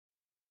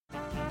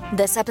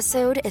This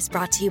episode is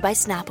brought to you by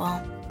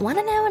Snapple. Want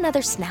to know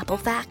another Snapple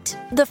fact?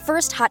 The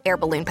first hot air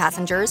balloon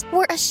passengers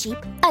were a sheep,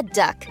 a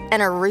duck,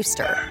 and a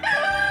rooster.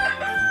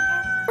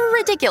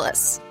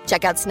 Ridiculous.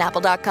 Check out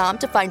Snapple.com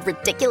to find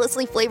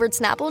ridiculously flavored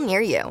Snapple near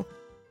you.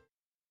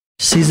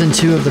 Season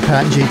 2 of the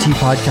Pat and JT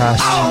podcast.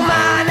 Oh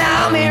man,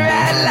 I'm here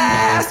at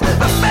last. The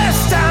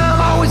best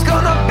time, always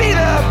gonna be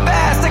the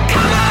best.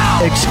 Come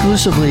on!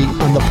 Exclusively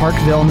on the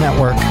Parkville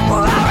Network.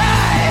 Well,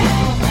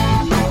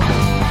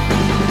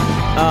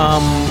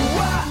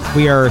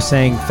 We are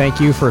saying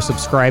thank you for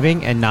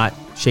subscribing and not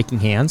shaking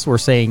hands. We're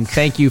saying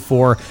thank you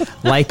for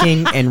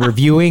liking and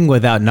reviewing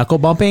without knuckle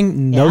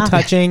bumping, no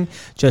touching.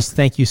 Just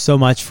thank you so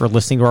much for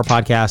listening to our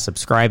podcast,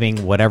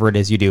 subscribing, whatever it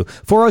is you do.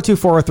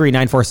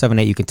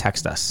 402-403-9478. You can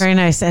text us. Very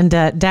nice. And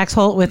Dax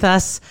Holt with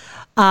us.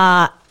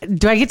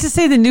 Do I get to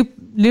say the new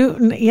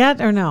yet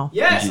or no?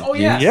 Yes. Oh,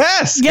 yes.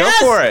 Yes. Yes?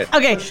 Go for it.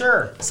 Okay. For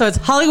sure. So it's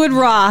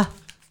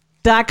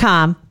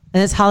HollywoodRaw.com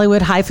and it's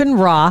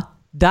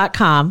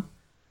Hollywood-Raw.com.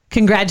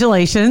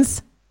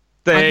 Congratulations.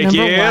 Thank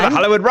you. The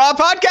Hollywood Raw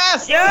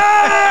podcast.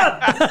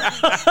 Yeah!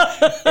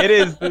 It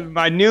is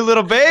my new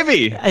little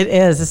baby. It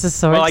is. This is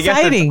so Well,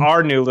 exciting. I guess it's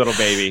our new little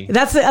baby.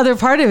 That's the other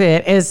part of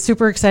it is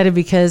super excited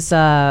because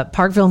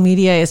Parkville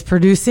Media is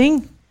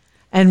producing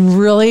and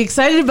really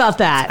excited about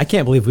that. I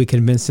can't believe we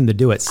convinced him to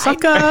do it.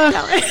 Sucker.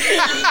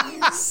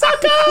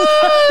 Sucker!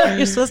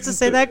 You're supposed to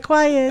say that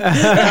quiet.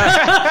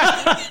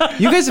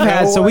 You guys have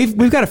had, so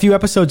we've got a few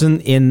episodes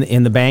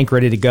in the bank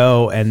ready to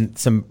go and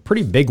some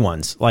pretty big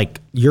ones. Like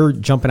you're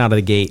jumping out of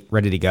the gate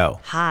ready to go.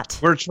 Hot.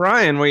 We're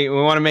trying. We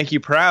want to make you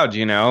proud,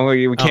 you know.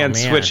 We can't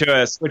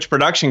man. switch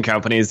production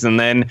companies and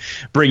then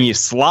bring you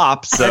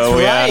slop. So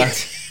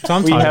That's what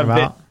I'm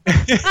talking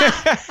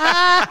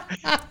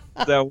about.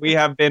 So we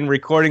have been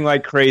recording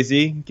like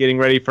crazy, getting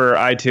ready for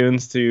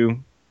iTunes to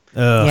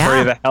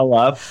hurry the hell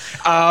up.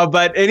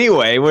 But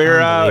anyway,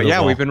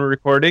 we've been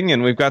recording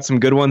and we've got some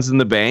good ones in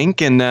the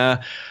bank and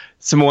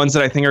some ones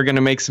that I think are going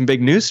to make some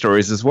big news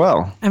stories as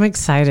well. I'm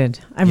excited.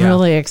 I'm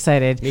really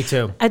excited. Me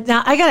too.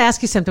 Now, I got to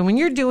ask you something. When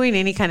you're doing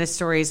any kind of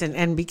stories,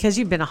 and because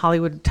you've been a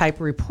Hollywood type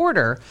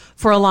reporter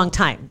for a long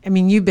time, I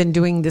mean, you've been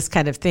doing this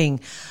kind of thing.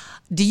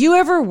 Do you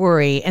ever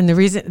worry? And the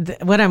reason,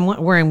 where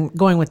I'm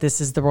going with this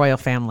is the royal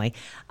family.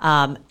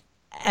 And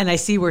I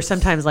see where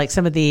sometimes like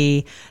some of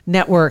the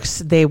networks,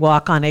 they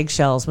walk on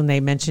eggshells when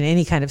they mention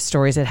any kind of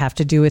stories that have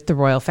to do with the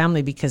royal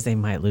family because they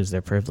might lose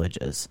their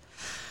privileges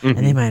and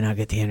they might not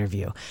get the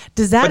interview.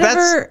 Does that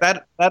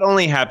that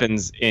only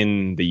happens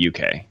in the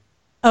UK.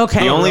 Okay.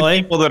 The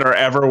only people that are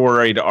ever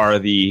worried are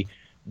the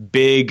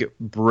big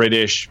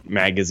British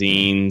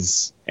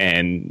magazines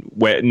and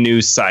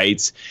news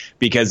sites,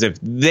 because if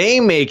they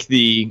make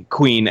the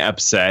Queen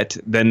upset,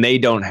 then they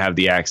don't have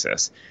the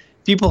access.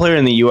 People here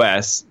in the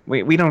U.S.,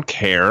 we don't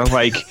care.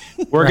 Like,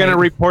 we're going to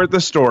report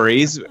the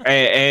stories,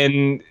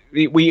 and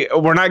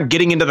we're not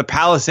getting into the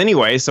palace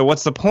anyway. So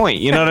what's the point?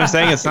 You know what I'm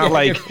saying? It's not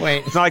like they're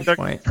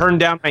going to turn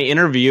down my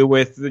interview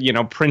with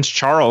Prince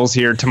Charles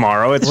here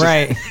tomorrow. It's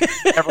right.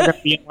 Never going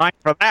to be in line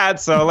for that.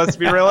 So let's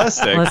be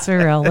realistic. Let's be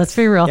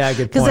real. Yeah,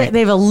 good Because point.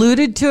 they've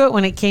alluded to it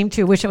when it came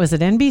to, which it was at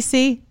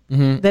NBC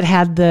that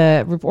had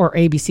or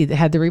ABC that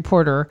had the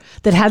reporter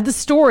that had the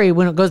story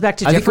when it goes back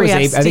to Jeffrey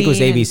Epstein. I think it was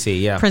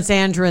ABC, yeah. Prince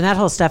Andrew and that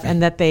whole stuff,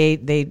 and that they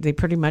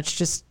pretty much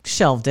just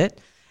shelved it.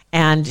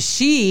 And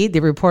the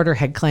reporter,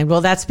 had claimed,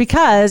 well, that's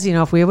because,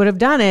 if we would have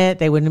done it,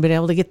 they wouldn't have been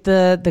able to get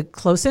the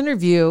close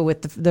interview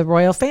with the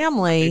royal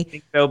family. I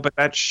think so, but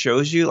that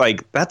shows you,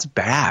 that's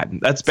bad.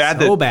 That's bad.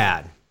 So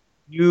bad.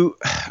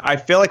 I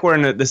feel like we're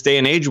in this day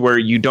and age where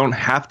you don't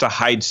have to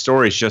hide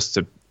stories just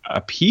to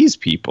appease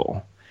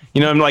people.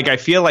 I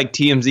feel like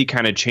TMZ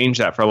kind of changed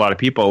that for a lot of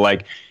people.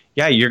 Like,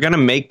 yeah, you're going to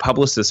make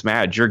publicists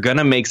mad. You're going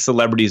to make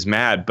celebrities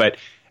mad. But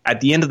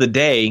at the end of the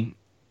day,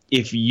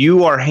 if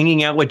you are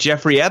hanging out with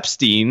Jeffrey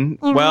Epstein,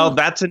 well,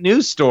 that's a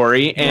news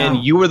story,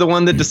 and you were the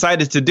one that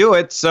decided to do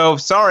it. So,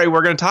 sorry,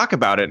 we're going to talk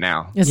about it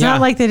now. It's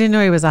not like they didn't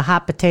know he was a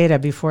hot potato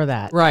before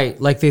that. Right.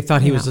 Like they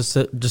thought he was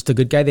just a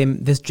good guy.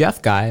 This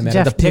Jeff guy met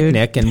at the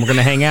picnic and we're going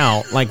to hang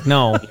out. Like,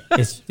 no,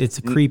 it's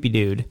a creepy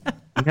dude.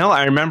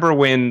 I remember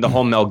when the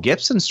whole Mel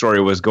Gibson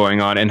story was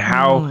going on and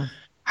how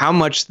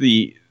much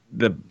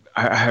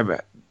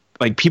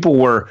people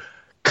were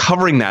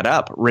covering that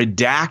up,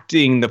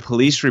 redacting the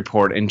police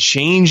report and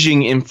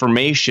changing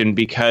information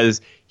because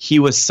he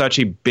was such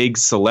a big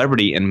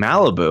celebrity in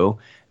Malibu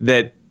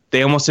that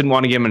they almost didn't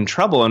want to get him in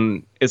trouble.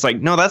 And it's like,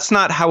 no, that's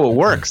not how it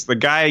works. The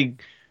guy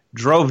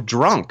drove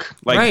drunk.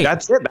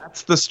 That's it.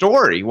 That's the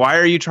story. Why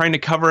are you trying to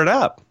cover it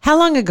up? How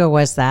long ago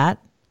was that?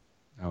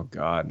 Oh,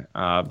 God.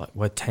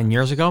 10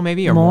 years ago,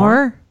 maybe, or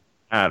more?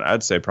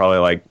 I'd say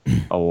probably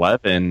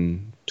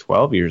 11,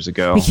 12 years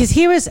ago. Because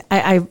he was,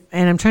 and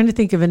I'm trying to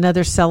think of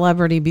another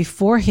celebrity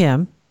before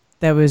him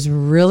that was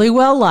really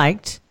well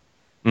liked.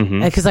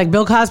 Because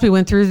Bill Cosby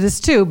went through this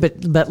too,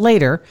 but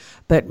later.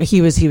 But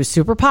he was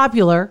super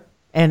popular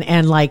and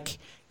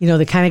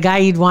the kind of guy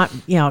you'd want,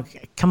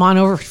 come on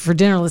over for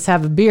dinner, let's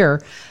have a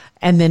beer.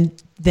 And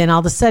then all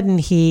of a sudden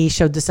he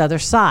showed this other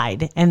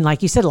side. And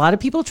like you said, a lot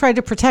of people tried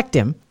to protect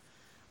him.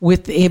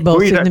 with both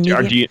Who are you, in the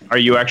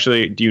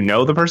media. do you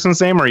know the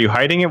person's name? Or are you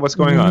hiding it? What's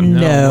going on?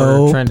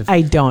 No, we're trying to-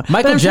 I don't.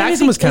 Michael But I'm trying to Jackson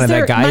think, was kind of is that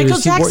there- guy. Michael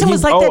Jackson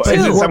was like that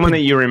Is too. it someone that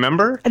you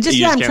remember? Just,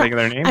 you yeah, just I'm can't think of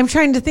their name? I'm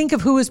trying to think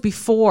of who was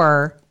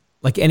before.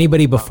 Like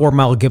anybody before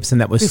Mel Gibson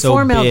that was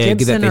Before so Mel big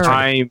Gibson that they or-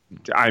 tried.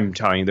 I'm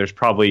telling you, there's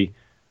probably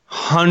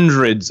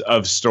hundreds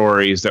of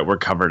stories that were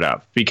covered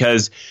up,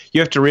 because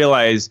you have to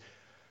realize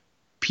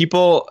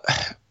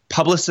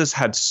publicists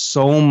had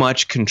so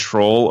much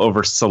control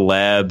over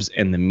celebs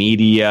and the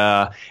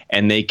media,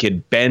 and they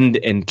could bend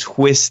and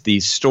twist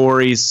these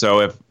stories. So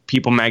if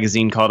People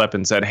magazine called up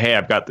and said, hey,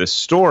 I've got this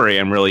story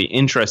I'm really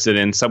interested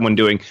in, someone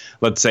doing,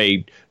 let's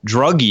say,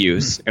 drug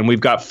use, and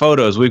we've got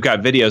photos, we've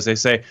got videos, they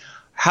say,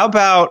 how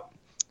about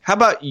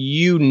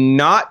you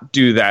not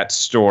do that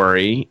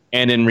story,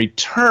 and in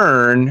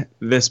return,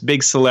 this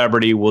big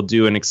celebrity will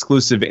do an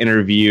exclusive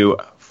interview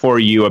for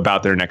you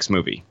about their next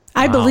movie.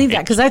 I believe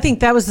that, because I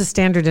think that was the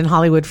standard in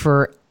Hollywood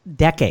for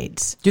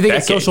decades. Do you think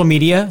it's social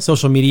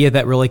media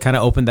that really kind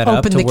of opened that up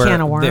Opened to the where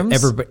can of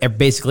worms?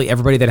 basically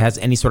everybody that has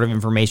any sort of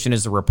information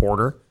is a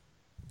reporter?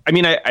 I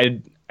mean, I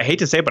hate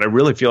to say it, but I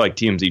really feel like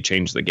TMZ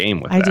changed the game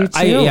with I that. do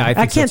too. I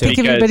think so can't too. think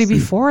of Because- anybody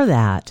before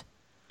that.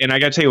 And I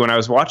got to tell you, when I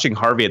was watching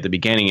Harvey at the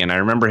beginning, and I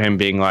remember him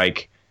being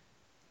like,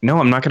 no,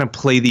 I'm not going to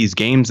play these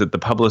games that the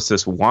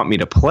publicists want me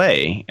to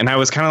play. And I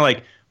was kind of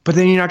like, but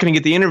then you're not going to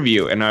get the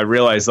interview. And I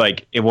realized,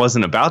 like, it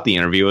wasn't about the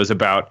interview. It was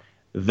about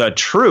the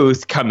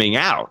truth coming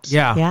out.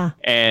 Yeah.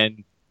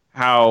 And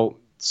how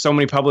so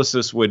many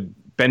publicists would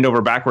bend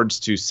over backwards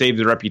to save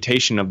the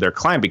reputation of their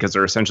client, because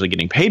they're essentially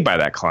getting paid by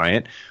that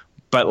client.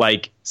 But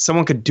like,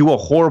 someone could do a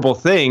horrible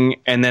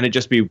thing and then it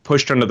just be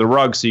pushed under the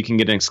rug so you can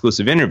get an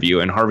exclusive interview.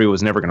 And Harvey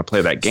was never going to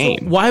play that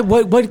game. Why?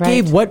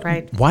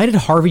 Why did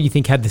Harvey, you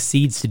think, had the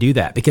seeds to do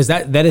that? Because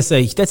that's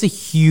a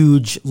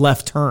huge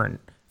left turn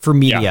for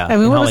media. Yeah. I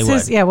mean, in what Hollywood.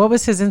 was what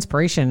was his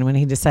inspiration when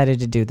he decided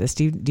to do this?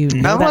 Do you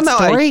know that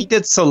story? He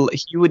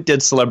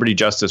did Celebrity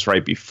Justice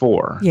right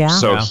before. Yeah.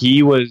 So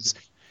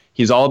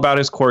he's all about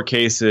his court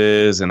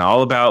cases and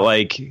all about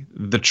like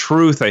the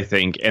truth, I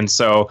think. And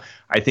so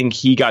I think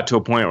he got to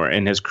a point where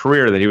in his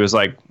career that he was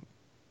like,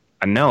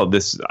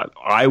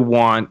 I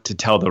want to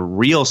tell the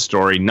real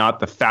story, not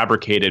the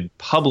fabricated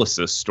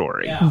publicist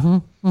story. Yeah.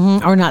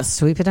 Or not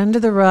sweep it under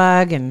the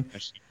rug and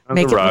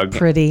make it look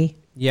pretty.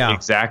 Yeah.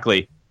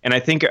 Exactly. And I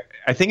think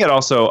it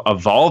also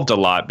evolved a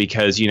lot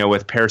because,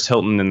 with Paris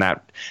Hilton and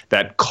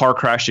that car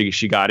crash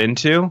she got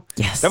into.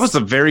 Yes. That was the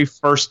very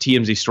first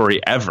TMZ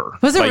story ever.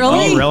 Was it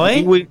really?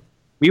 Really?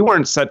 We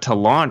weren't set to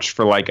launch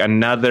for like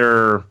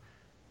another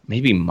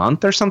maybe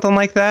month or something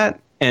like that.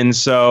 And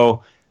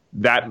so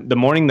that the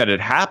morning that it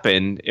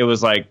happened, it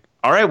was like,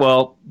 all right,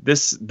 well,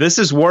 this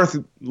is worth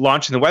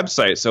launching the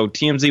website. So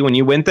TMZ, when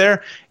you went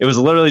there, it was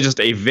literally just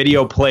a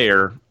video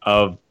player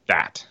of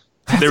that.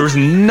 There was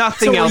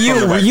nothing else.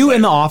 Were you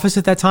in the office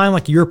at that time?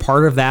 Like, you're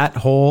part of that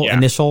whole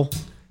initial?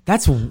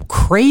 That's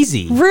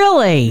crazy.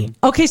 Really?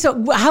 Okay, so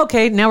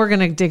now we're going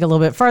to dig a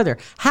little bit farther.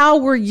 How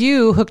were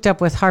you hooked up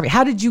with Harvey?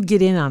 How did you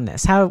get in on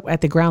this? How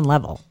at the ground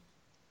level?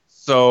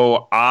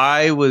 So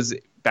I was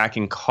back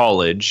in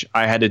college.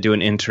 I had to do an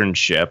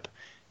internship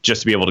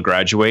just to be able to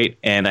graduate,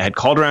 and I had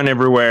called around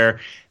everywhere.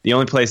 The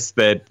only place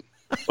that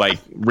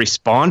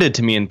responded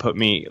to me and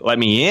let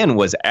me in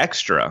was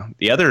Extra,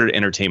 the other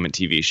entertainment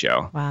TV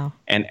show. Wow.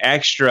 And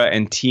Extra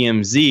and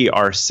TMZ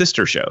are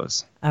sister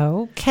shows.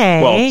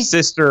 Okay. Well,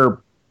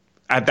 sister,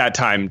 at that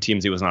time,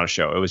 TMZ was not a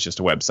show. It was just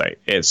a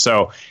website.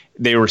 So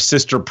they were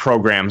sister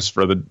programs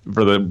for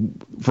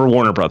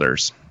Warner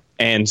Brothers.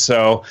 And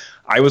so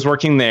I was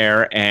working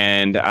there,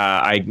 and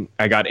I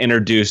got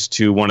introduced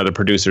to one of the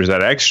producers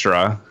at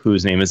Extra,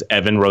 whose name is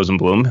Evan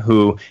Rosenblum,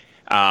 who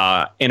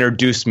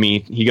introduced me.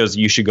 He goes,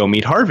 you should go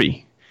meet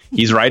Harvey.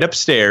 He's right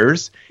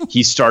upstairs.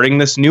 He's starting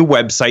this new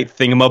website,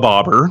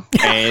 Thingamabobber,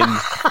 and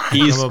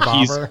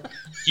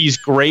he's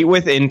great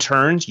with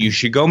interns. You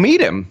should go meet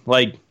him.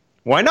 Like,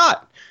 why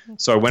not?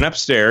 So I went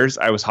upstairs.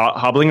 I was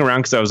hobbling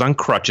around because I was on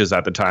crutches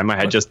at the time. I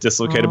had just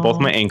dislocated both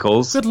my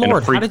ankles. Good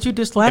Lord, how did you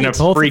dislocate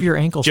both of your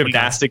ankles?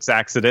 Gymnastics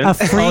accident.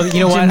 You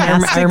know what?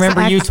 I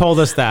remember you told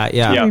us that.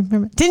 Yeah.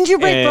 Didn't you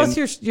break both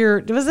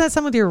your? Was that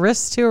some with your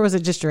wrists too, or was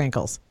it just your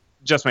ankles?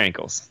 Just my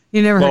ankles.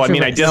 You never. Well,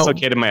 I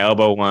dislocated my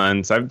elbow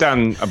once. I've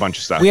done a bunch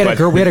of stuff. We had a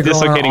girl in our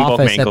dislocating both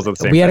my office. ankles at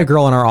the same We had a time.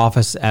 girl in our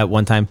office at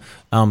one time.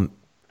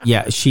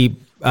 She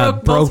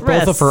broke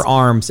both of her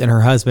arms, and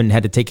her husband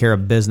had to take care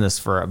of business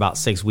for about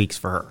 6 weeks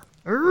for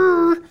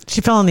her.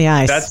 She fell on the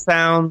ice. That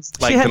sounds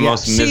like the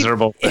most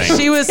miserable thing.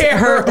 She was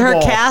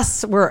her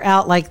casts were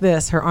out like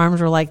this. Her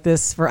arms were like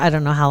this for I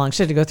don't know how long.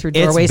 She had to go through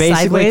doorways It's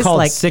basically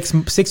sideways.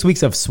 called 6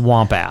 weeks of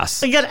swamp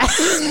ass.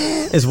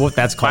 Is what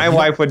that's called. My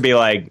wife would be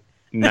like,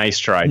 Nice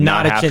try.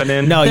 Not Not a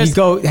happening. No, you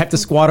have to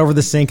squat over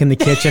the sink in the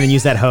kitchen and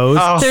use that hose.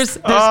 There's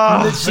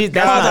God,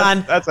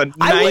 that's a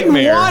I wouldn't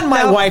nightmare. want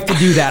my wife to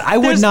do that. I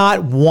would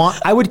not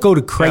want. I would go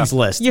to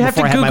Craigslist you have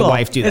to before I have Google. my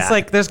wife do that. It's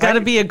like there's got to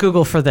be a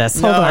Google for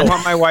this. Hold I on.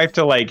 want my wife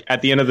to like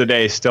at the end of the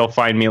day still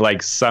find me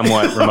like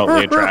somewhat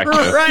remotely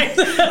attractive. right.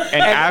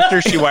 And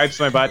after she wipes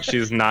my butt,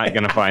 she's not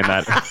gonna find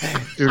that.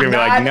 She's gonna be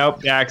like,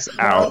 nope, Dax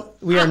out.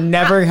 We are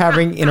never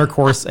having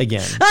intercourse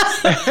again.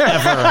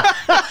 Ever.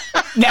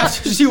 Now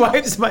she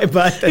wipes my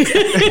butt.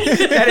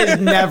 That is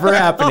never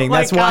happening. Oh my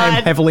That's why I'm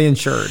God. heavily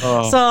insured.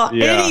 So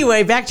yeah.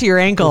 anyway, back to your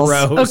ankles.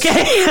 Gross.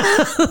 Okay.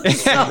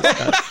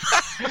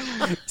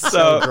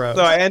 So gross.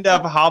 I end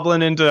up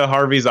hobbling into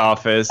Harvey's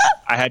office.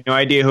 I had no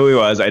idea who he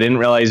was. I didn't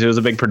realize he was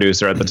a big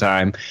producer at the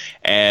time.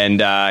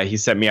 And he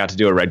sent me out to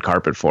do a red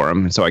carpet for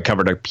him. So I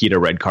covered a PETA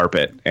red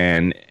carpet.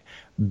 And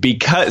at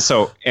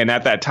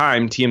that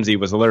time, TMZ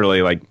was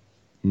literally like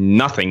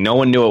nothing. No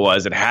one knew it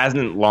was. It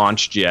hasn't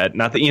launched yet.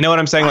 Nothing. You know what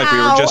I'm saying? Like we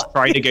were just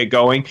trying to get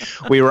going.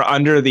 We were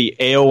under the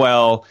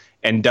AOL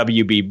and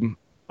WB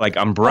like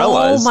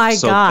umbrellas. Oh my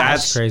gosh.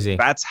 That's crazy.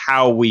 That's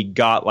how we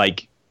got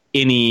like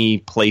any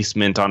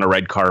placement on a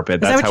red carpet.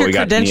 Is That's that how what we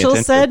your got any credentials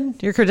attention.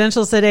 said? Your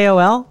credentials said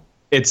AOL?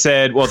 It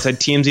said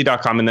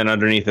TMZ.com, and then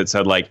underneath it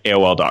said like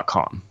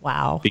AOL.com.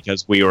 Wow.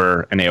 Because we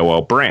were an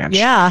AOL branch.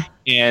 Yeah.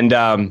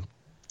 And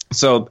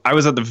so I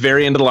was at the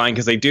very end of the line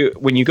because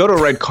when you go to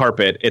a red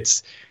carpet,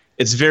 it's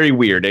very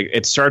weird.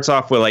 It starts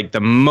off with like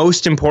the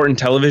most important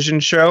television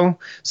show.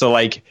 So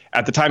like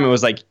at the time it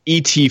was like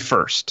ET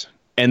first,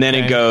 and then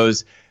it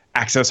goes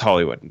Access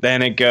Hollywood,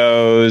 then it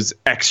goes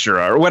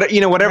Extra or whatever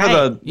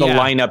the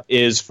lineup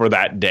is for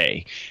that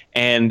day.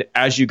 And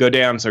as you go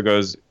down, so it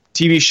goes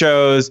TV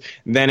shows,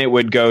 then it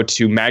would go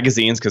to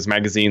magazines because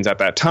magazines at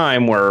that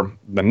time were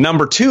the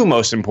number 2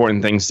 most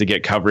important things to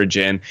get coverage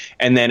in,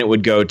 and then it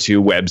would go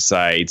to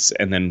websites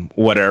and then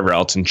whatever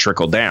else and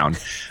trickle down.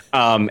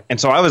 And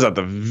so I was at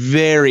the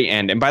very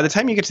end, and by the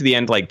time you get to the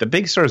end, like the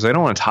big stars, they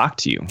don't want to talk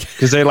to you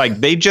because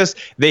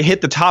they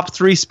hit the top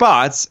 3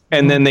 spots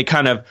and then they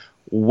kind of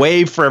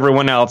wave for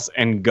everyone else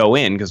and go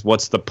in because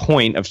what's the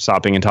point of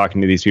stopping and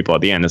talking to these people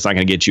at the end? It's not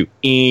going to get you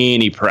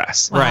any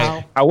press. Wow.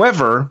 Right.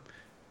 However,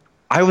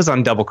 I was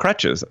on double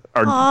crutches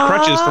or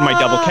crutches for my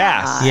double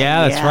cast.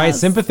 Yeah, that's right.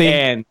 Sympathy.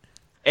 And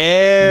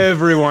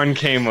everyone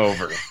came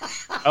over.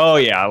 Oh,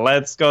 yeah.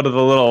 Let's go to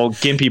the little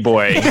gimpy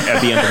boy at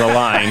the end of the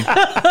line.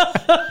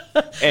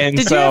 And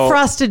Did you have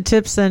frosted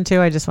tips then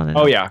too? I just want to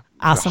know. Oh, yeah.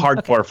 Awesome.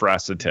 Hardcore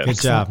frosted tips.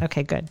 Good job.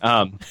 Okay, good.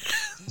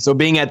 So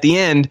being at the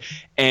end,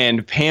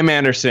 and Pam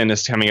Anderson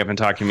is coming up and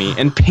talking to me,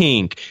 and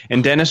Pink,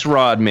 and Dennis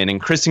Rodman, and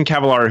Kristen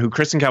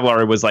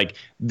Cavallari was like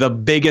the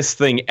biggest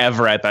thing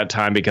ever at that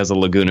time because of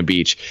Laguna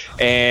Beach,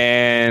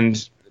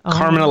 and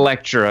Carmen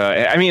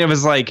Electra. I mean, it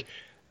was like,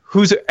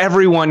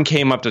 everyone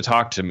came up to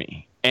talk to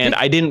me. And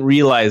I didn't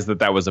realize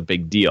that was a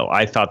big deal.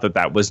 I thought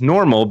that was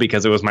normal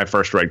because it was my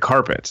first red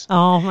carpet.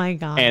 Oh, my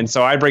God. And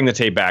so I bring the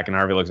tape back, and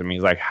Harvey looks at me.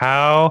 He's like,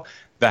 how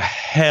the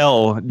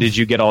hell did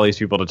you get all these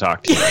people to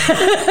talk to you?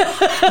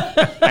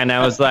 And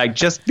I was like,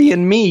 just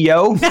being me,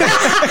 yo.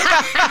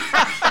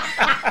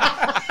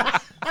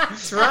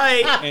 That's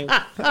right.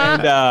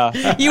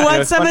 And you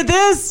want some of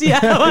this?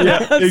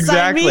 Yeah, exactly.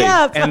 Sign me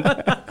up.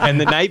 And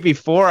the night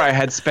before, I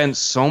had spent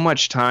so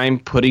much time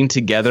putting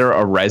together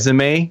a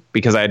resume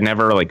because I had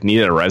never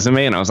needed a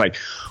resume, and I was like,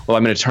 well,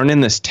 I'm going to turn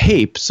in this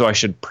tape, so I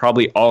should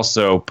probably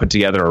also put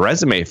together a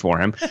resume for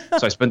him.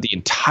 So I spent the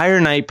entire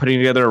night putting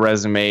together a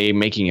resume,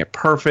 making it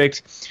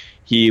perfect.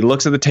 He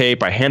looks at the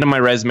tape. I hand him my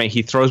resume.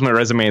 He throws my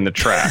resume in the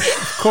trash.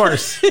 Of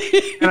course.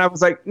 And I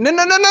was like, no.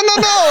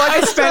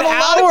 I spent spent a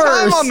lot of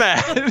time hours. on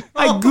that.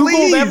 I Oh, Googled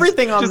please.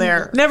 everything on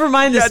there. Never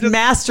mind this just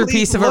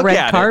masterpiece please of a look red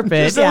at it. carpet.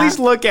 Just at least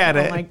look at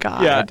it. Oh, my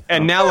God. Yeah.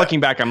 And now looking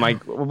back, I'm like,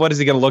 what is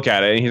he going to look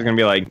at it? And he's going to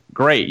be like,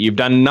 great, you've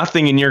done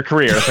nothing in your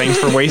career. Thanks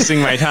for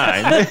wasting my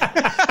time.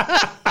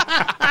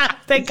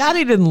 Thank God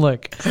he didn't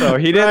look. So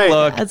he didn't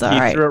look. That's all He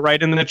right. threw it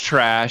right in the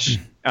trash.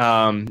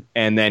 And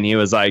then he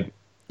was like,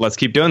 let's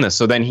keep doing this.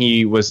 So then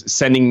he was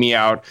sending me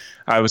out.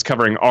 I was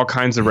covering all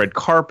kinds of red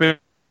carpet.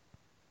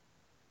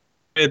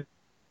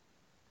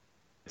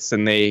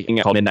 And they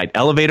called Midnight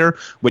Elevator,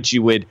 which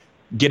you would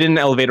get in an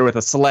elevator with a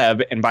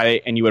celeb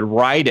and you would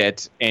ride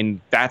it, and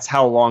that's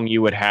how long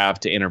you would have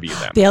to interview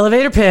them. The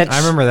elevator pitch. I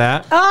remember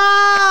that.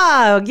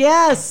 Oh,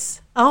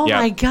 yes. Oh, Yeah.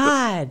 my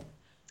God.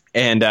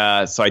 And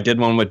so I did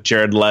one with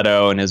Jared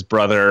Leto and his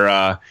brother.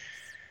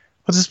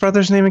 What's his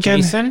brother's name again?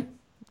 Jason?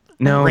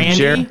 No, Randy?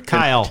 Jared.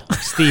 Kyle?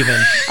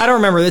 Steven? I don't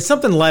remember. It's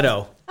something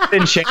Leto.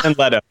 And Shannon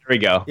Leto. There we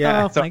go.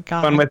 Yeah. Oh, So my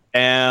God. fun with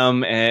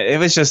them, and it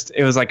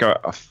was like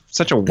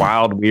such a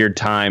wild, weird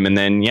time. And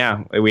then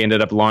we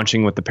ended up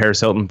launching with the Paris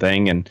Hilton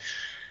thing. And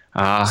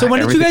So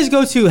when did you guys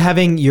go to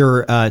having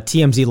your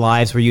TMZ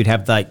lives where you'd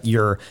have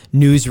your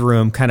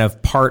newsroom kind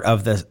of part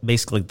of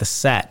basically the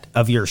set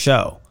of your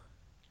show?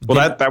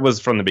 Well, that was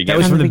from the That beginning.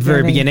 was from the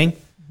very beginning.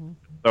 beginning.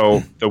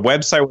 So the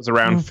website was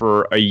around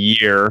for a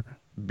year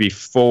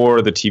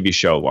before the TV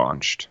show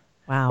launched.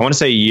 Wow. I want to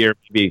say a year,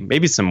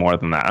 maybe some more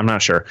than that. I'm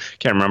not sure.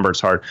 Can't remember. It's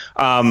hard.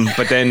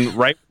 But then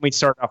right when we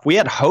started off, we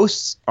had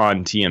hosts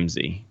on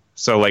TMZ.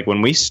 So like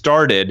when we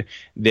started,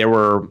 there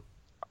were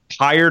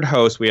hired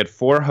hosts. We had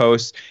 4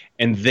 hosts,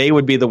 and they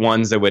would be the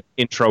ones that would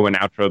intro and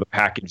outro the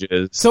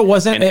packages. So it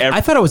wasn't, I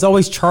thought it was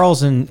always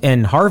Charles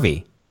and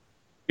Harvey.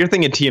 You're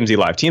thinking TMZ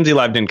Live. TMZ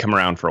Live didn't come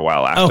around for a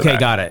while after that.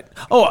 Got it.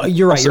 Oh,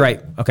 you're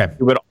right. Okay.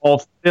 We would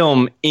all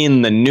film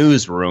in the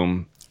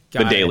newsroom,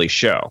 The Daily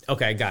Show.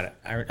 Okay, got it.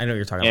 I know what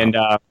you're talking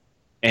about.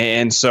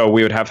 And so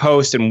we would have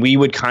hosts, and we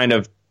would kind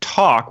of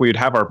talk. We would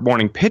have our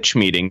morning pitch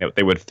meeting that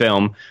they would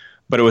film,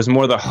 but it was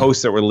more the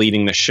hosts that were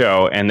leading the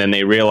show. And then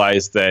they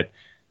realized that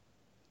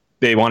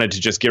they wanted to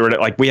just get rid of,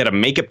 like, we had a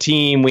makeup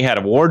team, we had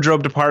a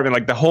wardrobe department,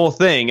 like the whole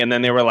thing. And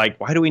then they were like,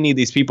 why do we need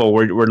these people?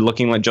 We're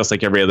looking like just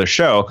like every other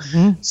show.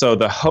 Mm-hmm. So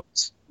the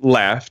hosts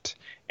left,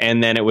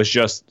 and then it was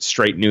just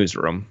straight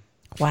newsroom.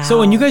 Wow. So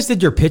when you guys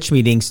did your pitch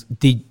meetings,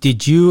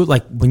 did you,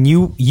 like, when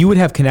you would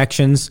have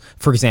connections,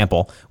 for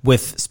example,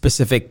 with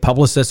specific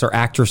publicists or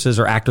actresses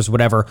or actors,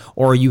 whatever,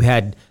 or you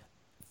had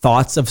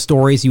thoughts of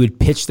stories, you would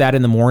pitch that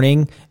in the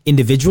morning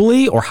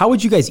individually, or how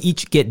would you guys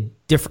each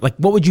get different? Like,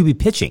 what would you be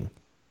pitching?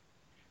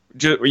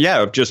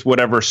 Just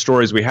whatever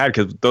stories we had,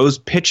 because those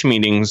pitch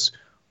meetings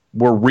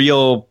were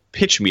real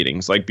pitch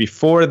meetings. Like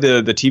before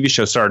the TV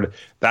show started,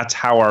 that's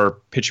how our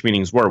pitch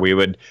meetings were. We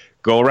would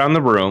go around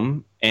the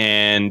room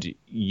and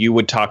you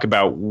would talk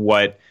about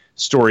what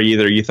story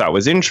either you thought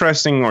was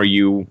interesting or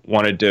you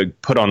wanted to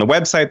put on the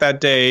website that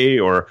day,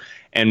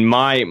 and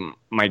my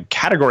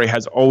category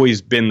has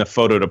always been the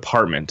photo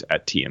department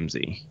at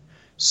TMZ.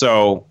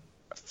 So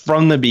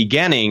from the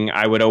beginning,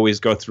 I would always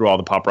go through all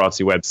the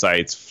paparazzi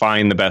websites,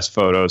 find the best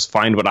photos,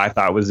 find what I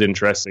thought was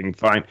interesting,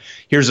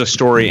 here's a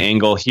story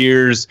angle,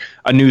 here's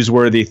a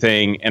newsworthy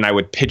thing, and I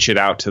would pitch it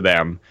out to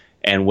them.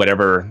 And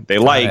whatever they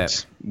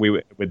liked, we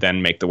would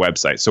then make the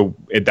website. So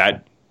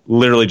that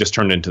literally just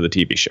turned into the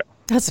TV show.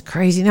 That's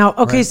crazy. Now,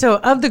 okay, so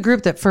of the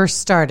group that first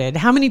started,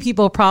 how many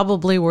people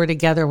probably were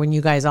together when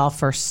you guys all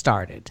first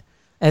started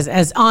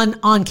as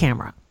on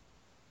camera?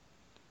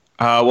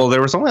 Well,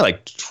 there was only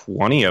like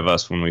 20 of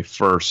us when we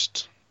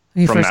first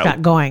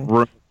got going.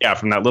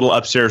 From that little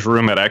upstairs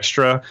room at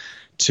Extra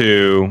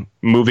to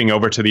moving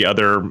over to the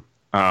other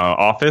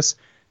office,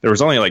 there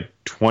was only like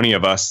 20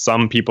 of us.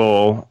 Some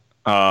people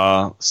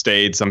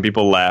stayed, some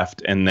people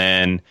left, and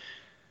then,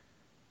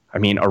 I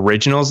mean,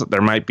 originals,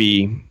 there might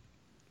be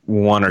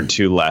 1 or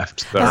 2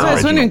 left. That's what I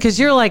was wondering, because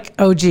you're like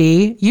OG,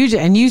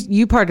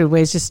 you parted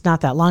ways just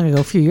not that long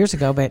ago, a few years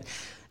ago, but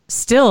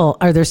still,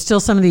 are there still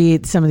some of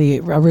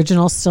the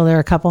originals still there?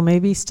 A couple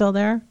maybe still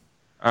there?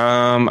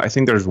 I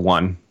think there's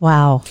 1.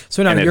 Wow.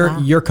 So now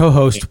your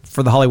co-host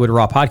for the Hollywood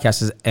Raw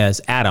podcast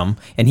is Adam,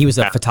 and he was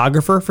a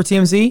photographer for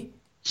TMZ?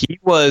 He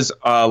was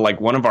like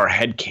one of our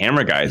head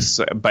camera guys,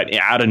 but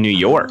out of New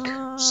York.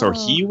 Oh. So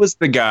he was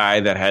the guy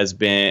that has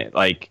been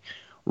like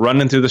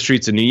running through the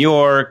streets of New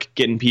York,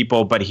 getting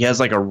people, but he has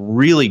like a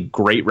really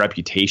great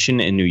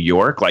reputation in New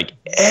York. Like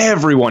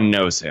everyone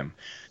knows him.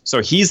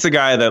 So he's the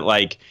guy that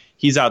like,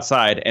 he's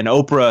outside and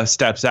Oprah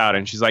steps out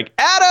and she's like,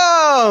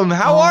 Adam,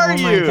 how are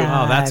you?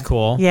 Oh, that's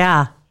cool.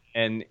 Yeah.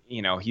 And,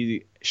 you know,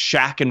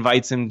 Shaq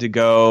invites him to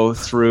go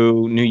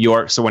through New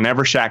York. So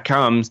whenever Shaq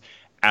comes,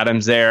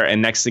 Adam's there.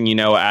 And next thing you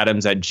know,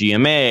 Adam's at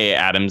GMA,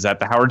 Adam's at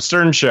the Howard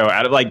Stern show.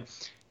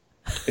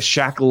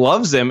 Shaq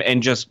loves him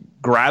and just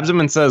grabs him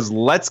and says,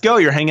 let's go.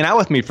 You're hanging out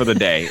with me for the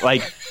day.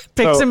 Like,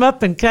 picks him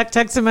up and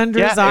tucks him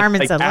under his arm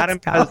and says, Adam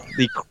has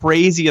the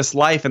craziest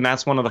life. And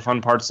that's one of the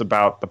fun parts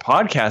about the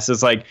podcast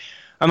is like,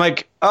 I'm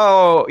like,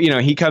 oh, you know,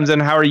 he comes in.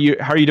 How are you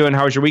doing?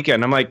 How was your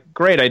weekend? I'm like,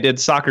 great. I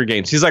did soccer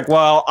games. He's like,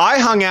 well, I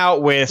hung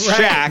out with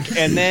Shaq.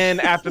 And then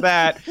after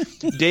that,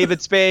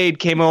 David Spade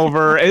came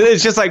over. And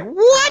it's just like,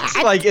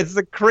 what? Like, it's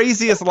the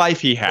craziest life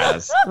he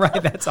has.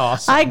 Right. That's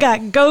awesome. I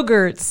got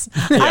Go-Gurts.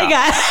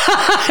 Yeah.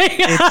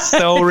 It's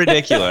so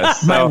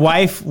ridiculous. My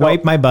wife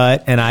wiped my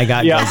butt and I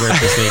got Go-Gurts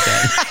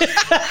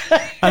this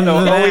weekend. I'm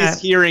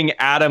always hearing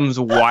Adam's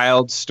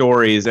wild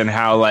stories and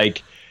how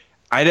like,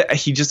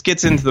 he just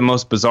gets into the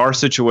most bizarre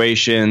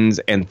situations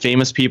and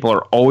famous people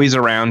are always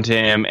around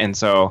him. And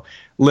so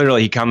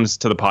literally he comes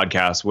to the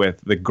podcast with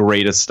the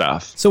greatest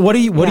stuff. So what do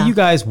you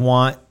guys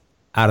want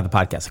out of the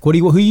podcast?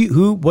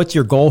 Like what's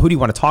your goal? Who do you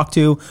want to talk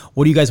to?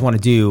 What do you guys want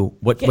to do?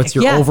 What's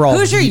your overall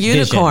Who's your vision?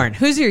 unicorn?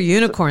 Who's your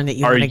unicorn that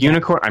you want to get?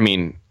 Unicorn? I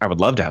mean, I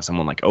would love to have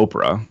someone like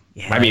Oprah.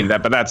 Yeah. I mean,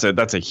 that's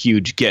a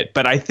huge get.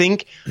 But I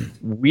think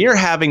we're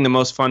having the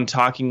most fun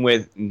talking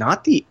with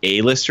not the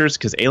A-listers,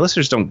 because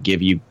A-listers don't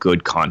give you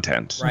good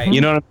content. Right.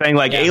 You know what I'm saying?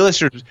 Like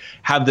A-listers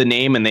have the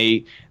name and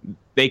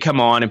they come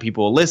on and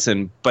people will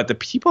listen. But the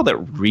people that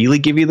really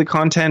give you the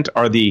content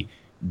are the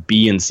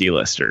B and C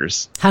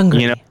listers.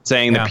 Hungry. You know what I'm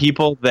saying? The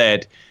people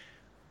that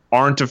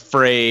aren't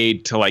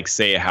afraid to like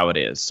say it how it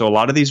is. So a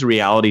lot of these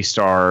reality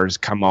stars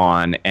come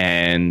on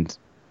and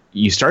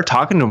you start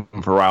talking to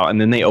them for a while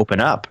and then they open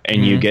up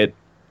and you get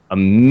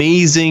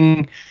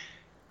amazing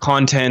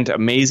content,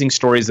 amazing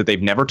stories that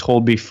they've never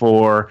told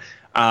before.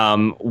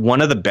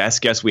 One of the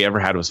best guests we ever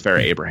had was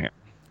Farrah Abraham.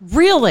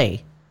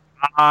 Really?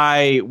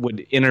 I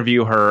would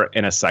interview her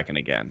in a second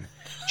again.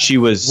 She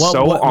was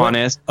so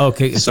honest.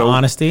 Okay, so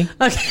honesty.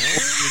 Okay.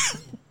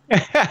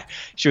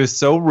 She was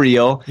so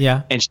real.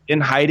 Yeah. And she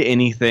didn't hide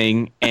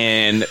anything.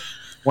 And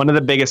one of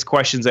the biggest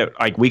questions that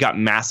like we got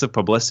massive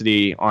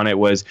publicity on it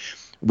was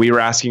we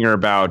were asking her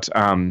about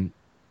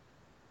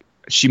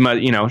she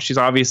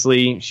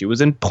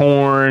was in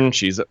porn,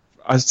 she's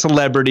a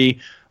celebrity,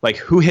 like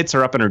who hits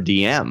her up in her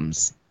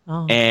DMs?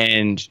 Oh.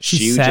 And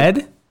She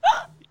said?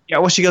 yeah,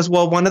 well, she goes,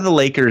 well, one of the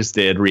Lakers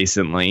did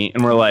recently.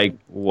 And we're like,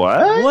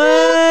 what?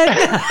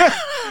 What?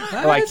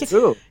 We're like,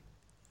 who?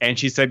 And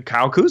she said,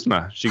 Kyle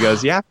Kuzma. She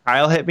goes, yeah,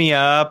 Kyle hit me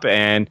up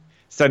and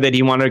said that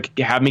he wanted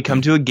to have me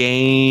come to a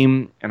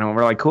game. And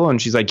we're like, cool.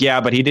 And she's like, yeah,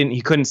 but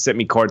he couldn't sit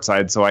me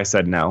courtside. So I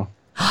said no.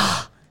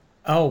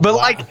 Oh, But wow.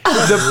 like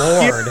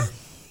Lord.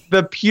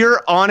 the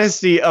pure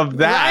honesty of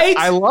that, Right?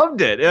 I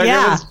loved it. Like,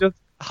 Yeah. it was just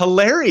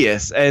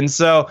hilarious. And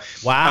so,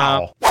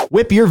 Wow.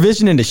 Whip your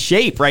vision into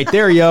shape right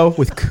there, yo,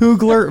 with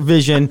Kugler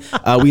Vision.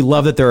 We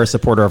love that they're a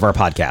supporter of our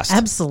podcast.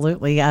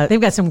 Absolutely. They've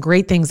got some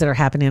great things that are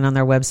happening on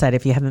their website.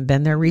 If you haven't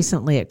been there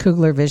recently at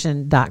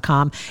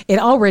kuglervision.com, it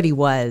already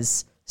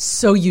was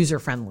so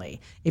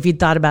user-friendly. If you'd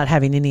thought about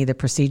having any of the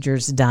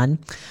procedures done,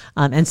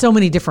 and so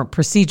many different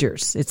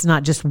procedures. It's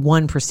not just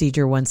one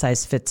procedure, one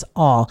size fits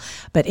all.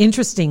 But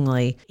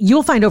interestingly,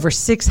 you'll find over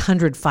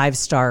 600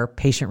 5-star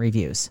patient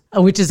reviews,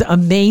 which is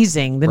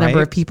amazing. The number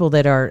Right. of people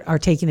that are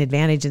taking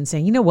advantage and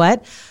saying, you know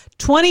what?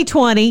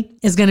 2020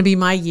 is going to be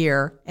my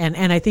year.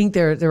 And I think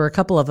there were a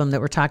couple of them that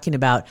were talking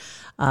about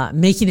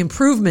making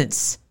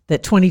improvements,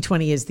 that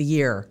 2020 is the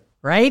year,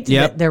 right?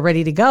 Yep. That they're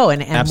ready to go.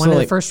 And one of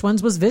Absolutely. the first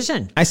ones was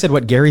vision. I said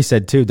what Gary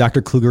said too.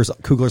 Dr.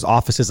 Kugler's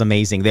office is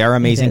amazing. They are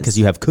amazing is. because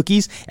you have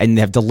cookies and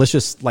they have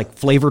delicious like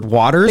flavored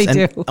waters.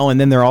 They and, do. Oh, and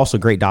then they're also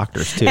great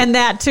doctors too. And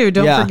that too,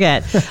 don't Yeah.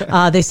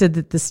 forget. They said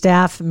that the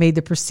staff made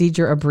the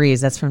procedure a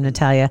breeze. That's from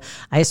Natalia.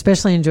 I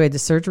especially enjoyed the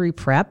surgery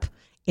prep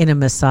in a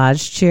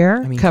massage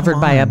chair, covered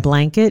by a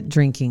blanket,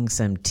 drinking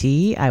some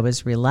tea. I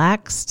was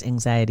relaxed,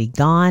 anxiety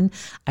gone.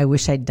 I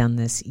wish I'd done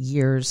this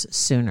years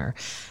sooner.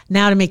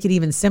 Now, to make it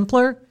even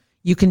simpler,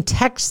 you can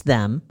text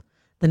them.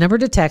 The number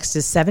to text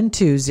is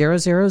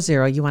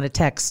 72000. You want to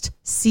text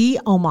C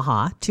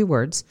Omaha, 2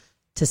 words,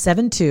 to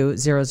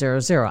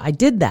 72000. I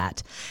did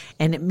that.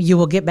 And you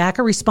will get back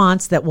a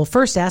response that will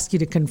first ask you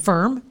to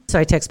confirm. So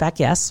I text back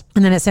yes.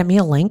 And then it sent me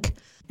a link.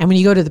 And when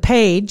you go to the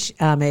page,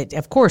 it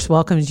of course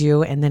welcomes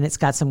you. And then it's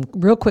got some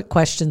real quick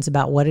questions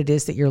about what it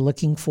is that you're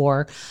looking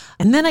for.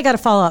 And then I got a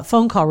follow-up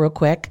phone call real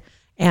quick.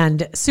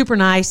 And super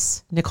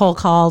nice. Nicole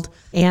called,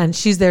 and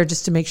she's there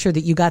just to make sure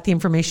that you got the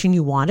information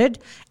you wanted.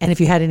 And if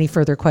you had any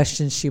further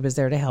questions, she was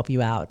there to help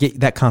you out.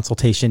 Get that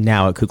consultation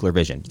now at Kugler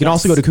Vision. You can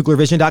also go to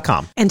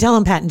kuglervision.com. And tell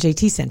them Pat and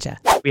JT sent you.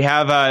 we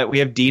have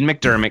Dean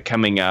McDermott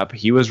coming up.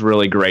 He was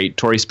really great.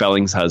 Tori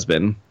Spelling's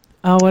husband.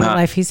 Oh, what a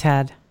life he's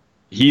had.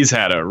 He's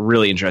had a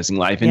really interesting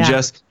life, and Yeah.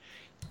 just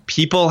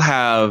people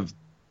have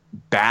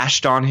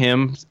bashed on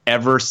him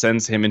ever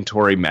since him and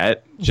Tori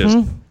met. Just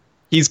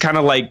he's kind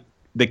of like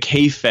the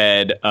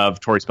K-Fed of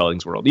Tori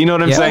Spelling's world. You know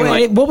what I'm saying?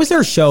 Like, What was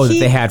their show that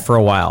they had for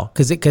a while?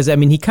 Because I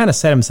mean, he kind of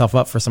set himself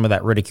up for some of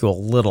that ridicule a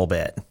little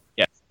bit.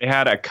 yes, they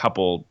had a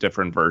couple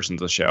different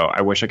versions of the show.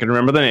 I wish I could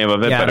remember the name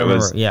of it, Yeah, but I it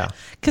was remember, yeah.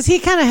 Because he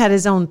kind of had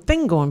his own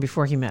thing going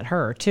before he met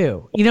her,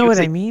 too. You know what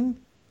I mean?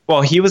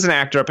 well, he was an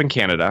actor up in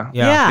Canada.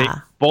 Yeah. They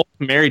both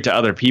married to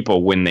other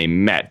people when they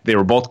met. They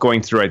were both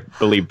going through, I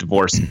believe,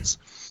 divorces.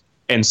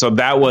 And so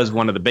that was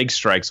one of the big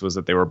strikes, was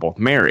that they were both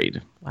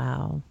married.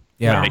 Wow.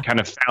 Yeah. They kind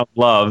of found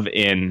love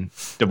in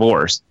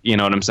divorce. You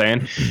know what I'm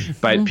saying?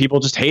 But people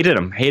just hated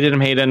him.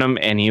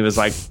 And he was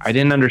like, I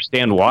didn't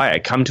understand why. I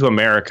come to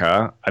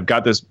America. I've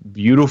got this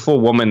beautiful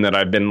woman that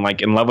I've been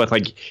like in love with.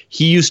 Like,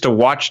 he used to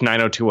watch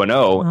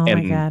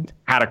 90210 my God. and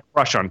had a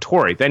crush on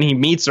Tori. Then he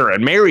meets her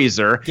and marries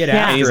her. Get and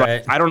after he's it.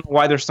 like, I don't know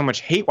why there's so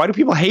much hate. Why do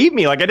people hate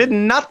me? Like, I did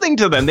nothing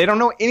to them. They don't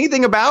know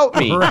anything about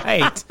me.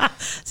 Right.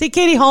 See,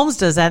 Katie Holmes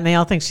does that, and they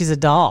all think she's a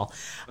doll.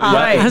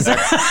 Right.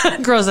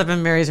 Grows up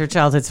and marries her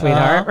childhood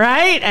sweetheart,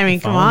 right? I mean,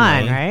 come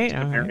on, right?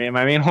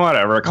 I mean,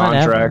 whatever.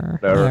 Contract,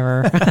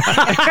 whatever.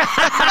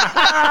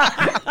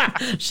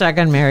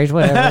 Shotgun marriage,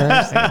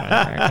 whatever.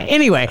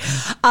 Anyway,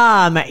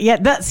 yeah,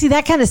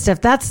 that kind of stuff.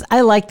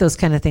 I like those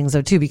kind of things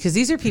though too, because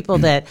these are people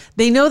that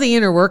they know the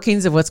inner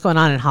workings of what's going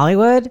on in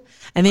Hollywood,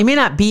 and they may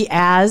not be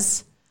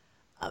as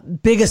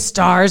big a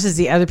stars as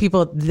the other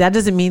people. That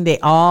doesn't mean they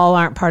all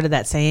aren't part of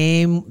that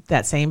same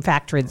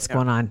factory that's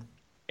going on.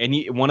 And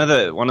one of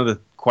the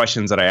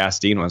questions that I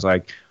asked Dean was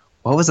like,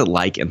 what was it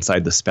like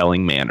inside the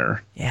Spelling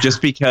Manor? Yeah.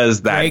 Just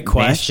because that Great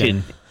question.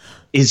 mansion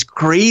is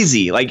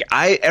crazy. Like,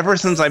 ever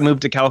since I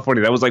moved to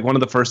California, that was like one of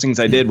the first things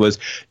I did was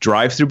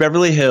drive through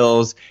Beverly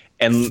Hills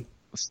and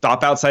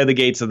stop outside the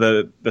gates of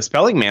the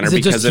Spelling Manor. Is it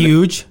because just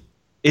huge?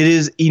 It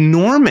is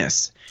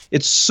enormous.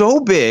 It's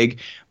so big,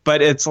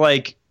 but it's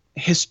like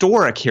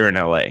historic here in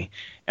LA.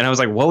 And I was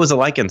like, what was it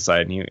like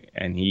inside?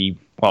 And he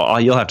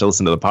well, you'll have to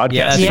listen to the podcast.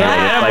 Yeah, to know what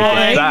it's like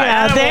boy. inside.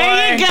 Yeah,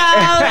 there you go.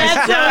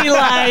 That's what we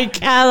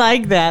like. I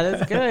like that.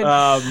 It's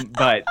good.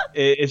 But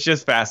it's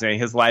just fascinating.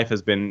 His life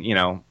has been,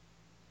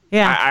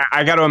 Yeah.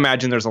 I got to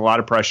imagine there's a lot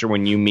of pressure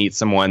when you meet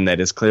someone that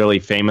is clearly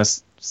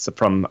famous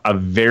from a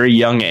very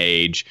young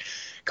age,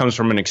 comes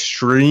from an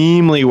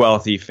extremely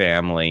wealthy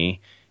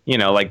family. You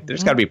know, like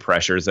there's got to be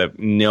pressures that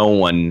no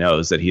one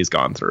knows that he's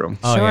gone through.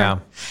 Oh, yeah.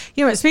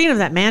 You know, speaking of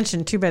that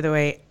mansion, too, by the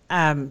way,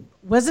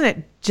 wasn't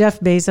it Jeff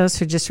Bezos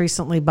who just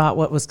recently bought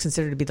what was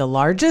considered to be the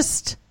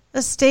largest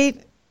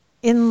estate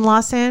in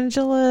Los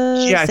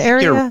Angeles Yeah, I think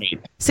area? you're right.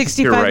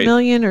 65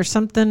 million or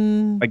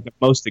something. Like the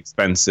most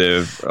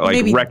expensive, like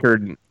Maybe-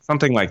 record,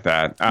 something like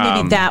that.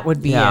 Maybe that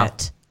would be yeah.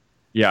 it.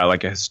 Yeah,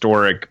 like a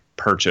historic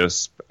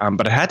purchase.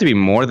 But it had to be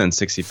more than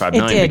 65 It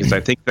million did. because I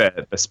think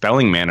that the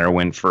Spelling Manor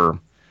went for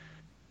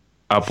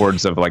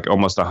upwards of like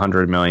almost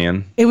 100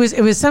 million. It was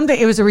something.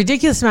 It was a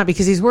ridiculous amount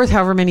because he's worth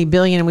however many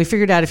billion, and we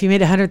figured out if you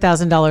made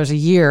 $100,000 a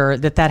year,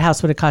 that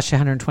house would have cost you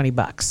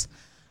 $120,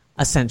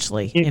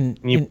 essentially, Can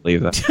you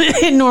believe that?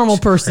 in normal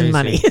person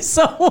money.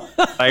 So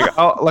Like,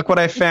 oh, look what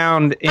I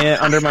found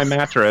under my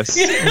mattress.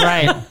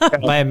 Right. By a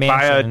Buy a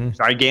mansion.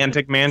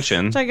 gigantic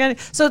mansion.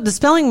 so the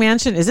Spelling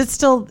Mansion, is it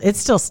still? It's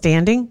still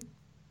standing.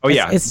 Oh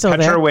yeah, it's still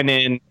Petra there? went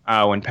in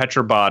when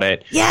Petra bought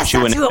it. Yes, she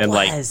that's went who in it and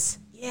like was.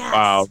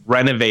 Yes.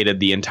 renovated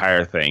the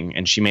entire thing,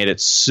 and she made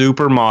it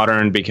super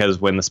modern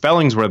because when the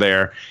Spellings were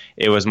there,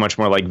 it was much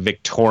more like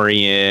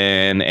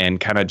Victorian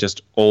and kind of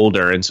just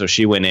older. And so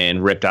she went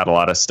in, ripped out a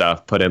lot of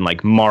stuff, put in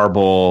like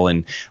marble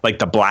and like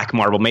the black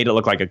marble, made it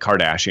look like a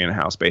Kardashian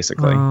house,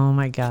 basically. Oh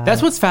my God.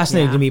 That's what's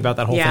fascinating to me about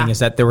that whole Yeah. thing is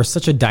that there was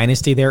such a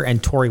dynasty there,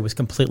 and Tori was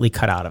completely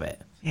cut out of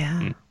it.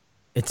 Yeah.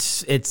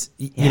 It's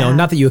you know,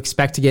 not that you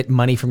expect to get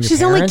money from your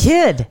She's only parents.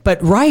 kid.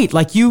 But right,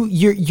 like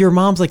your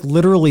mom's like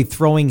literally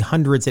throwing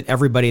hundreds at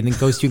everybody and then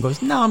goes to you and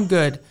goes, "No, I'm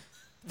good.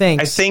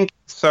 Thanks." I think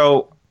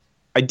so.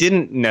 I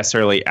didn't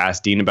necessarily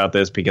ask Dean about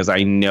this because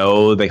I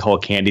know the whole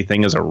candy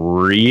thing is a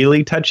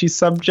really touchy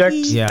subject.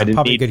 Yeah, I didn't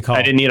probably need, good call.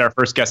 I didn't need our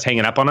first guest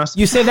hanging up on us.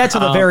 You say that to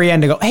the very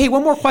end and go, "Hey,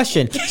 one more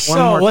question.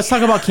 So let's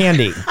talk about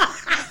candy."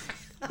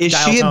 Is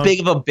dial she as tone. big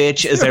of a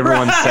bitch as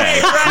everyone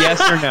says?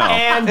 Yes or no?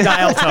 And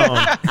dial tone.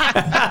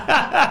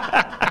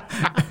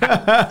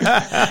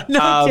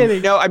 No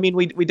kidding. No, I mean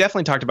we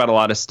definitely talked about a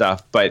lot of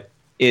stuff, but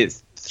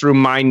it's through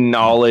my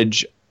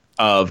knowledge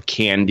of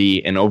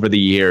candy and over the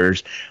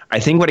years, I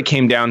think what it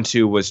came down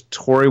to was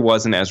Tori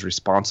wasn't as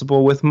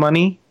responsible with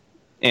money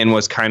and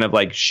was kind of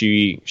like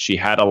she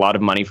had a lot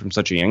of money from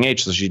such a young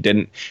age, so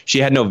she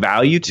had no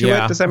value to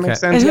Yeah, it. Does that okay. make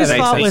sense? And whose I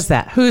fault think- was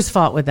that? Whose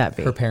fault would that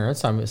be? Her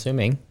parents, I'm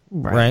assuming.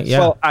 Right. Yeah.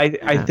 Well, I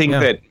think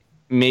that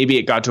maybe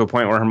it got to a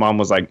point where her mom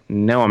was like,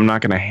 "No, I'm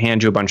not going to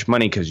hand you a bunch of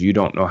money because you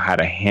don't know how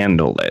to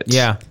handle it."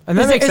 yeah. And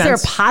that Is makes there a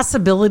sense.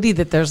 possibility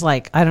that there's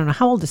like, I don't know,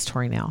 how old is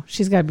Tori now?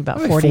 She's got to be about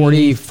 40,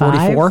 40,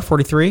 44,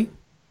 43.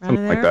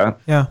 Something like that.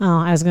 Yeah. Oh,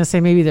 I was going to say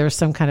maybe there was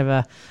some kind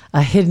of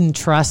a hidden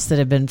trust that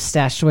had been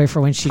stashed away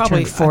for when she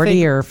Probably, turned I 40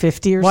 think- or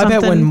 50 or Well, something.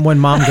 I bet when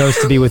mom goes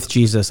to be with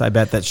Jesus, I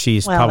bet that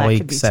she's Well, that probably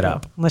could be set too.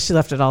 up. Unless she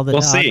left it all the We'll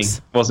dogs.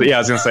 see. We'll see. Yeah, I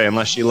was going to say,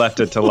 unless she left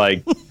it to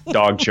like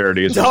dog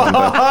charities or something.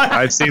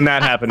 I've seen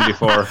that happen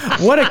before.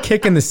 What a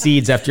kick in the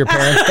seeds after your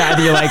parents died.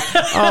 You're like,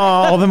 oh,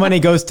 all the money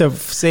goes to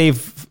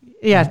save.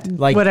 Yeah,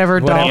 Like, whatever,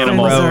 whatever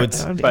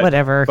dolphins or roads.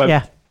 whatever.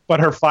 Yeah. But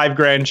her 5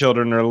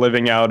 grandchildren are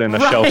living out in a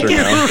shelter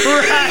now.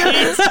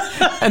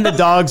 And the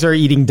dogs are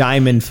eating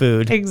diamond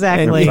food.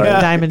 Exactly. And-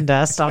 yeah. Diamond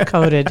dust, all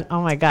coated.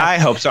 Oh my God. I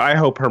hope so. I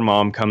hope her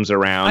mom comes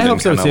around I hope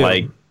and so, kind of too.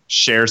 like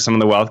share some of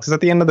the wealth. Because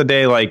at the end of the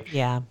day, like,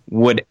 Yeah.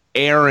 would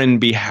Aaron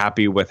be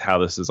happy with how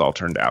this has all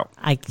turned out?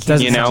 I can't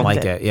Doesn't You know? sound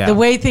like it. Yeah. The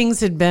way things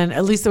had been,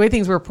 at least the way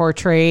things were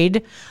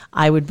portrayed,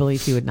 I would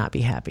believe he would not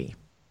be happy.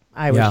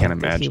 I would Yeah. think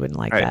Can't that he imagine. wouldn't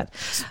like I- that.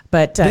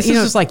 But this you is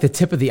know, just like the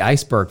tip of the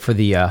iceberg for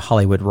the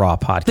Hollywood Raw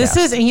podcast. this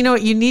is, and you know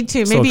what, you need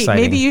to So maybe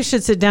exciting. you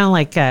should sit down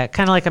like kind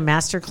of like a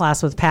master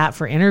class with Pat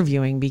for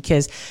interviewing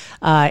because,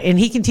 and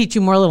he can teach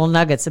you more little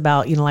nuggets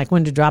about like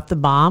when to drop the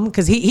bomb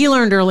because he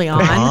learned early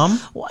on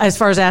as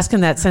far as asking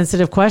that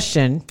sensitive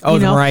question. Oh, you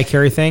the know, Mariah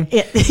Carey thing?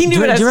 he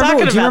knew what I was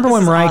talking about. Do you remember This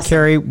when is Mariah awesome.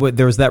 Carey,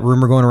 there was that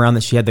rumor going around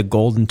that she had the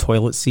golden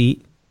toilet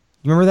seat?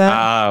 You remember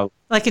that?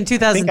 Like in I think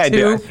 2002. I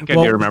do. I think I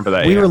do remember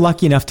that. We yeah. were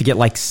lucky enough to get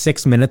like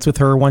 6 minutes with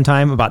her one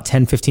time about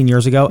 10, 15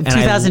 years ago. And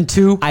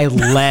 2002? I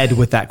led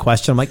with that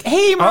question. I'm like,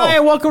 hey,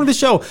 Mariah, welcome to the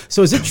show.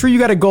 So is it true you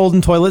got a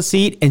golden toilet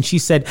seat? And she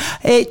said,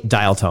 hey,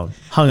 dial tone.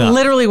 Hung up.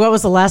 Literally, what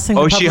was the last thing?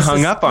 Oh, the she publicist-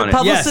 hung up on the it.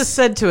 Publicist Yes.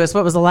 said to us,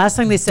 what was the last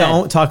thing they said?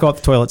 Don't talk about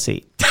the toilet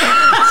seat.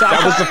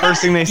 That was the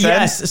first thing they said?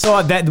 Yes.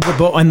 So that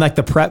on like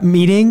the prep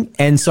meeting.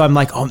 And so I'm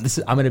like, I'm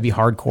going to be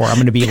hardcore. I'm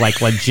going to be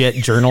like legit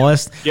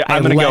journalist. Yeah, I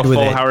I'm going to led go with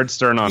full it. Howard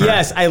Stern on her.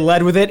 Yes, I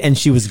led with it, and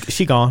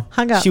she gone.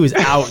 Hung up. She was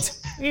out.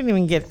 We didn't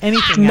even get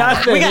anything.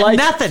 out of it. Nothing. We got like,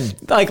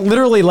 nothing. Like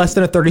literally less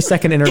than a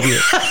 30-second interview.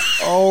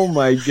 Oh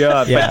my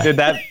God. Yeah. But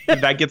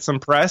did that get some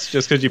press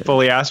just because you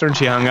fully asked her and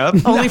she hung up?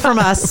 Only from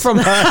us. From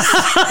us.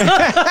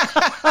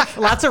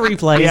 Lots of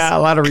replays. Yeah, a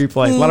lot of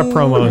replays, a lot of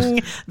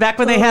promos. Back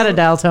when they had a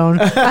dial tone.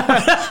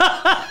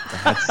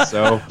 That's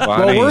so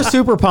funny. Well, we're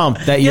super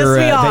pumped that you're we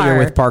that you're are.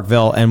 with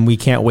Parkville, and we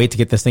can't wait to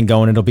get this thing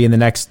going. It'll be in the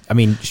next,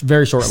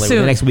 very shortly, Soon. within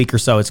the next week or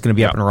so. It's going to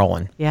be up and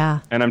rolling. Yeah.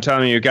 And I'm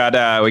telling you, we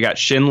got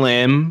Shin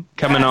Lim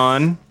coming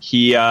on.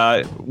 He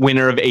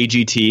winner of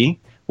AGT.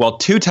 Well,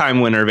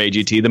 2-time winner of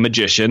AGT, the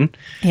Magician.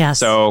 Yes.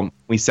 So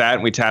we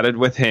chatted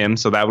with him.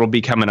 So that will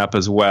be coming up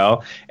as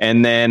well.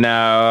 And then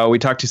we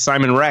talked to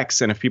Simon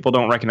Rex. And if people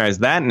don't recognize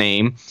that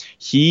name,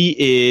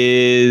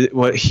 he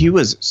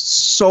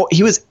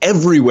was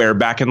everywhere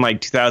back in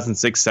like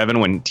 2006-07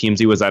 when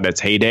TMZ was at its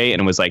heyday,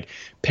 and it was like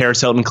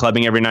Paris Hilton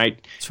clubbing every night.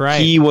 That's right.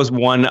 He was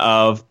one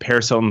of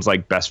Paris Hilton's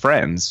like best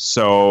friends.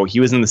 So he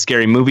was in the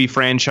Scary Movie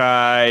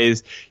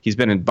franchise. He's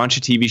been in a bunch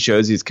of TV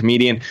shows. He's a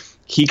comedian.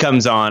 He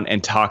comes on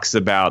and talks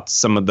about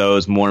some of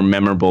those more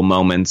memorable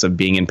moments of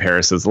being in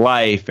Paris's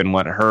life and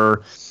what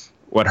her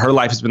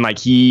life has been like.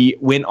 He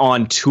went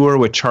on tour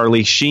with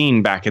Charlie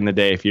Sheen back in the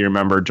day, if you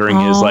remember, during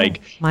his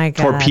my God.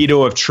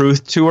 Torpedo of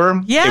Truth tour. It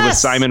was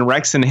Yes. Simon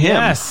Rex and him.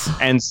 Yes.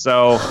 And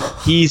so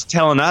he's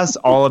telling us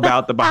all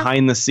about the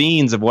behind the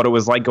scenes of what it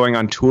was like going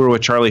on tour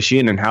with Charlie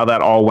Sheen and how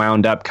that all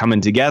wound up coming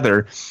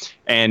together.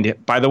 And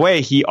by the way,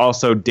 he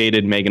also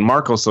dated Meghan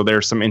Markle, so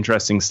there's some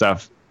interesting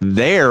stuff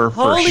there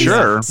for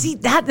sure. See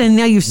that? And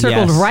now you've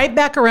circled Yes. right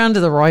back around to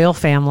the royal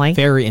family.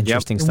 Very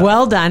interesting stuff.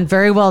 Well done.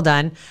 Very well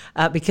done.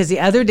 Because the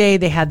other day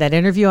they had that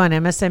interview on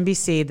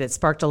MSNBC that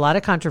sparked a lot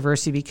of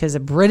controversy because a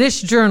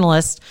British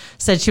journalist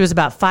said she was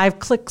about 5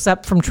 clicks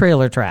up from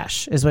trailer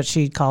trash, is what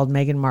she called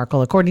Meghan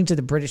Markle, according to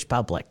the British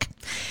public.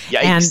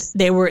 Yikes.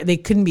 And they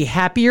couldn't be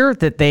happier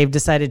that they've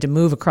decided to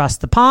move across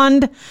the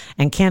pond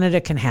and Canada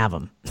can have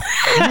them.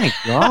 Oh my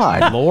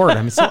God, Lord,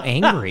 I'm so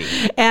angry.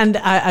 And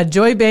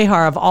Joy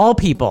Behar, of all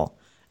people,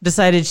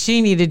 decided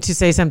she needed to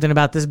say something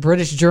about this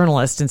British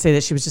journalist and say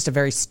that she was just a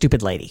very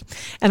stupid lady.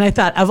 And I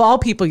thought, of all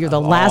people, you're the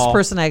last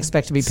person I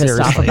expect to be pissed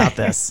off Seriously. about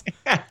this.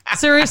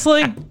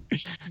 Seriously?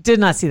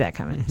 Did not see that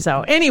coming.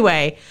 So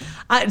anyway,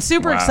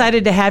 super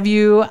excited to have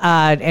you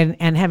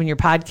and having your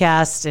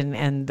podcast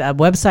and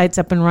websites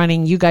up and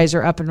running. You guys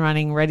are up and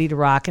running, ready to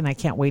rock, and I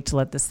can't wait to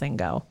let this thing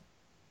go.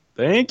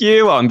 Thank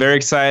you. Well, I'm very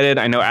excited.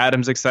 I know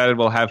Adam's excited.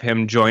 We'll have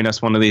him join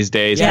us one of these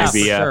days. Yes.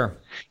 Maybe, Sure.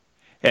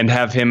 and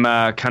have him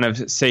kind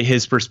of say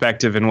his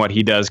perspective and what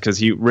he does, because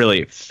he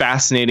really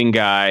fascinating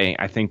guy.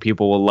 I think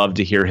people will love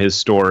to hear his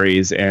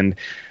stories. And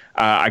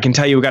I can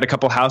tell you we got a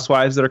couple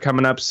housewives that are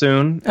coming up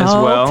soon as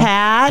well.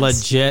 Pat.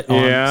 Legit.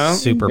 Yeah,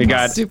 Super. we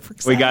got Super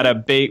we got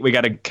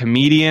a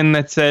comedian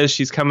that says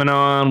she's coming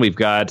on. We've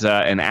got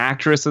an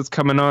actress that's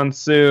coming on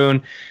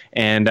soon,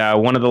 and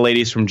one of the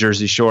ladies from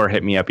Jersey Shore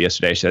hit me up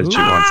yesterday. She said she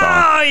wants on.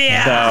 Oh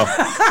yeah.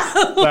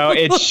 So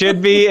it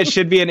should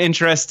be an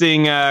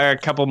interesting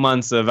couple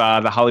months of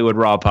the Hollywood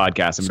Raw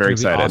podcast. I'm very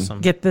It's gonna be excited.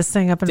 awesome. Get this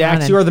thing up and Dax,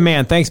 running. you are the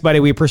man. Thanks, buddy.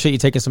 We appreciate you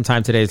taking some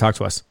time today to talk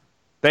to us.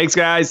 Thanks,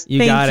 guys. You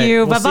Thank got it.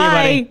 you. We'll see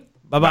Bye-bye. buddy.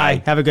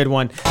 Bye-bye. Have a good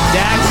one.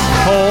 Dax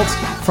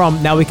Holt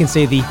from, now we can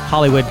say, the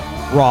Hollywood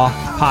Raw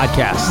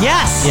podcast.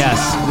 Yes.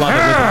 Yes. Love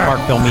it with the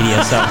Parkville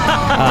Media. So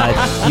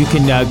you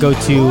can go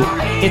to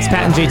It's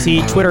Pat and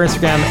JT, Twitter,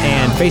 Instagram,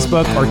 and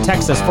Facebook, or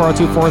text us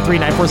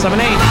 402-439-4778.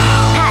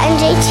 Pat and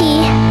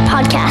JT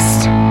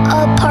Podcast,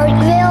 a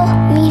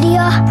Parkville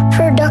Media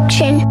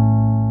Production.